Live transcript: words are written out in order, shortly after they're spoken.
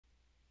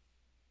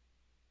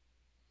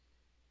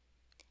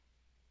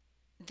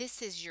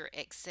This is your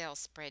Excel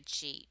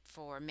spreadsheet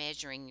for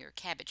measuring your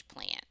cabbage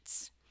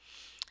plants.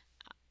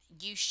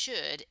 You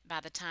should, by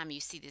the time you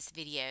see this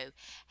video,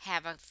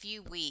 have a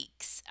few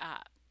weeks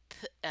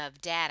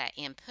of data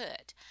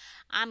input.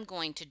 I'm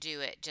going to do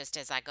it just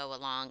as I go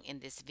along in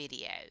this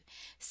video.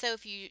 So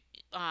if you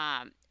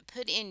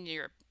put in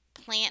your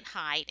plant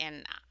height,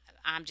 and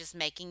I'm just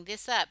making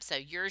this up, so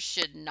yours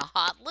should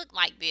not look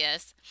like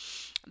this,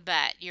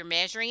 but you're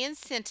measuring in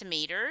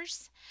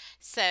centimeters.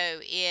 So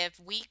if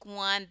week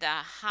one, the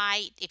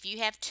height, if you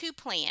have two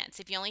plants,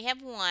 if you only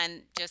have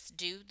one, just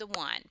do the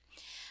one.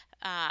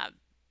 Uh,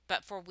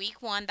 but for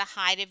week one, the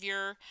height of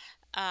your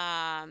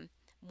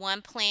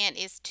one plant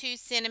is 2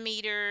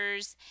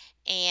 centimeters,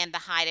 and the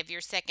height of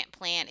your second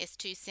plant is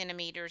 2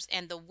 centimeters,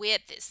 and the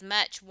width is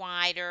much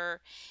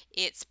wider.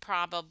 It's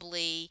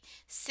probably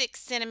 6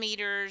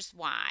 centimeters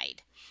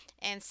wide.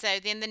 And so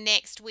then the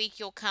next week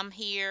you'll come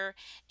here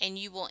and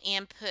you will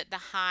input the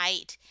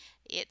height.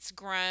 It's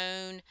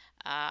grown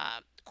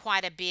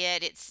quite a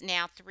bit. It's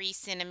now 3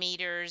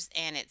 centimeters,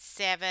 and it's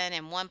 7,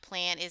 and one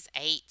plant is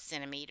 8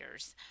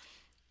 centimeters.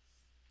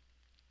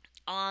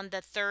 On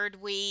the third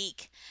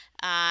week,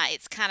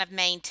 it's kind of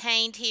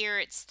maintained here.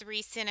 It's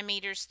 3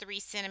 centimeters, 3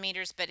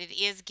 centimeters, but it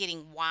is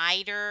getting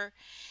wider,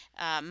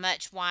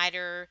 much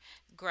wider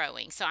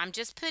growing. So I'm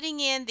just putting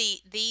in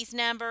these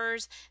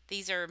numbers.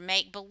 These are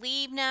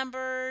make-believe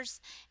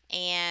numbers,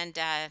 and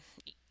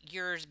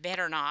yours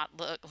better not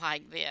look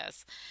like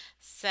this.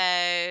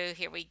 So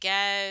here we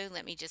go.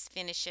 Let me just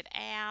finish it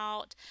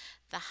out.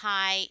 The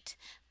height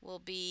will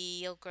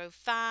be, it'll grow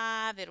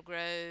 5, it'll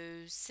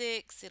grow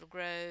 6, it'll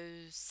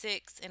grow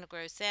 6, and it'll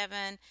grow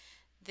 7.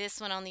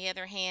 This one, on the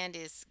other hand,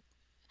 is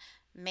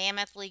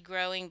mammothly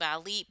growing by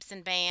leaps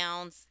and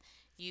bounds.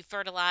 You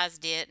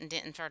fertilized it and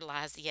didn't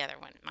fertilize the other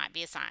one. It might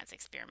be a science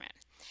experiment.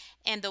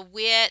 And the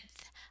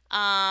width,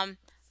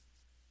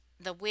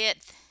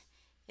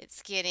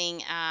 it's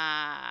getting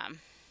a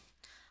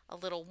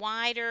little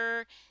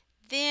wider.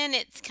 Then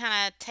it's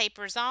kind of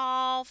tapers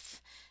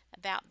off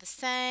about the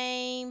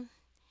same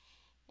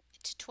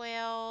to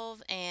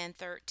 12 and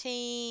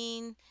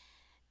 13,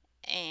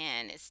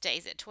 and it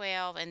stays at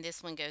 12, and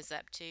this one goes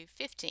up to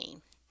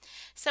 15.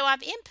 So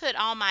I've input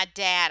all my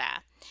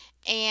data,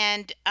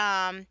 and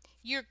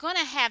you're going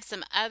to have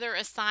some other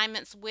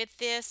assignments with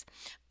this,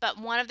 but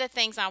one of the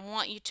things I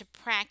want you to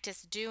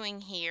practice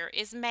doing here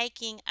is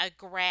making a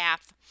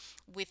graph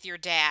with your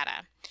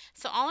data.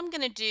 So all I'm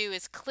going to do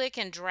is click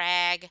and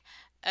drag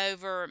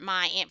over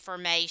my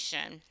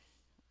information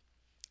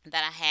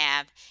that I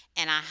have,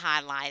 and I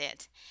highlight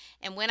it.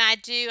 And when I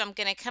do, I'm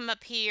going to come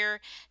up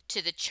here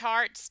to the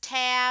Charts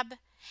tab,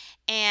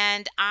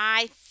 and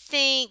I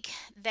think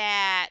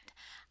that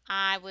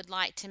I would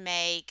like to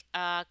make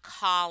a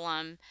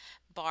column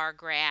bar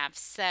graph.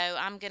 So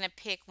I'm going to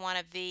pick one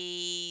of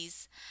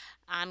these.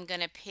 I'm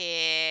going to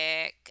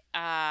pick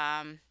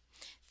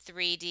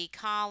 3D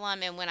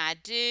column, and when I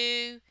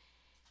do,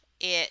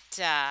 it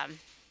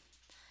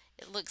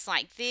looks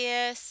like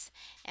this,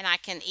 and I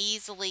can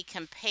easily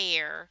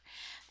compare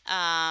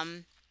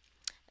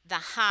the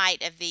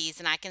height of these,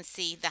 and I can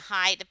see the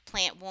height of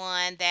plant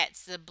 1,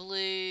 that's the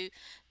blue,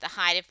 the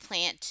height of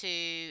plant 2,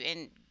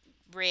 and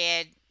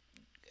red,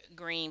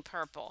 green,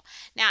 purple.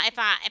 Now if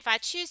I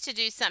choose to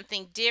do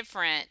something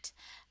different,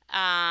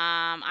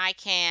 I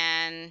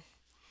can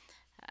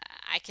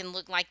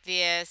look like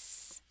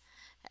this,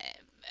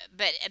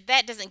 but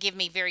that doesn't give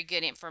me very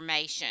good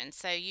information.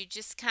 So you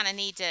just kind of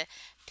need to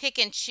pick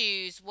and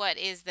choose what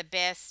is the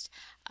best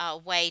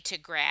way to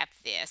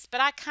graph this. But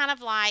I kind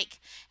of like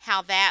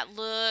how that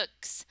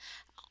looks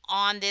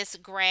on this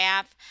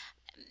graph.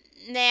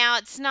 Now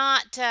it's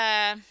not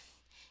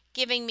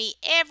giving me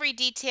every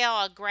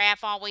detail. A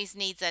graph always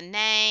needs a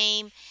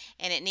name,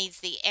 and it needs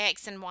the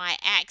X and Y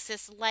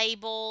axis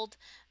labeled,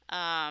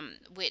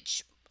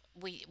 which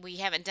we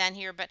haven't done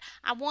here, but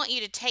I want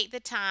you to take the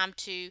time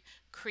to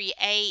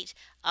create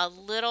a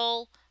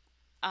little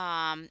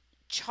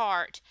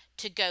chart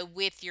to go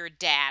with your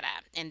data,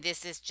 and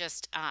this is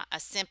just a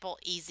simple,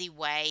 easy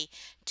way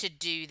to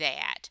do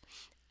that.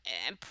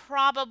 And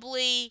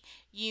probably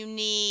you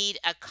need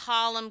a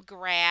column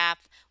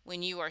graph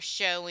when you are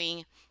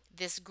showing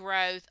this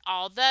growth.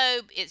 Although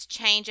it's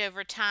changed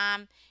over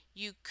time,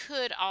 you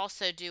could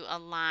also do a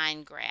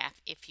line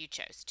graph if you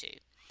chose to.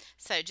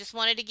 So just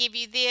wanted to give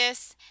you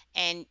this,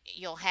 and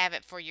you'll have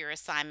it for your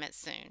assignment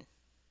soon.